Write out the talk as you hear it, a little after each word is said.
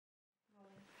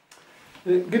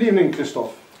Good evening,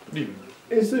 Christoph. Good evening.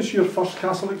 Is this your first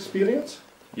castle experience?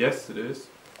 Yes, it is.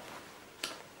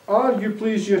 Are you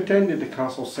pleased you attended the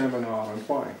Castle Seminar, and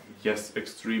why? Yes,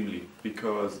 extremely,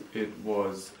 because it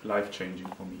was life-changing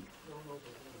for me.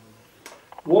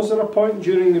 Was there a point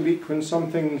during the week when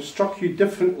something struck you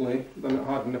differently than it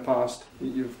had in the past, that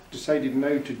you've decided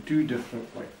now to do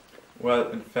differently?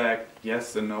 Well, in fact,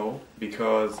 yes and no,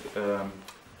 because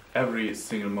every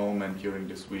single moment during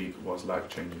this week was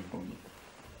life-changing for me.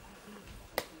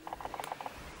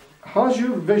 Has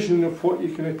your vision of what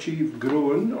you can achieve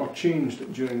grown or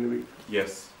changed during the week?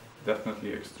 Yes,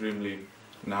 definitely, extremely.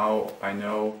 Now I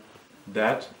know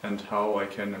that and how I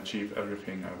can achieve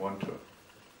everything I want to.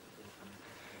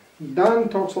 Dan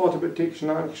talks a lot about taking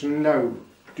action now.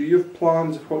 Do you have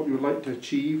plans of what you would like to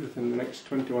achieve within the next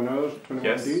 21 hours,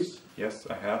 21 days? Yes,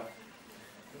 I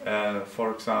have.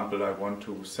 For example, I want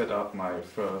to set up my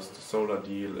first solar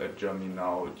deal at Germany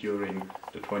now during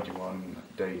the 21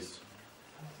 days.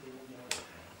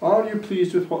 Are you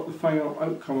pleased with what the final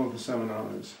outcome of the seminar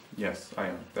is? Yes, I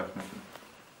am, definitely.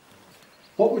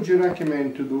 What would you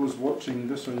recommend to those watching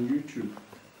this on YouTube?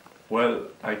 Well,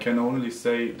 I can only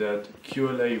say that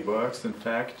QLA works in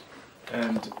fact,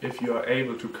 and if you are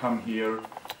able to come here,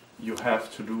 you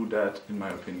have to do that, in my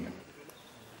opinion.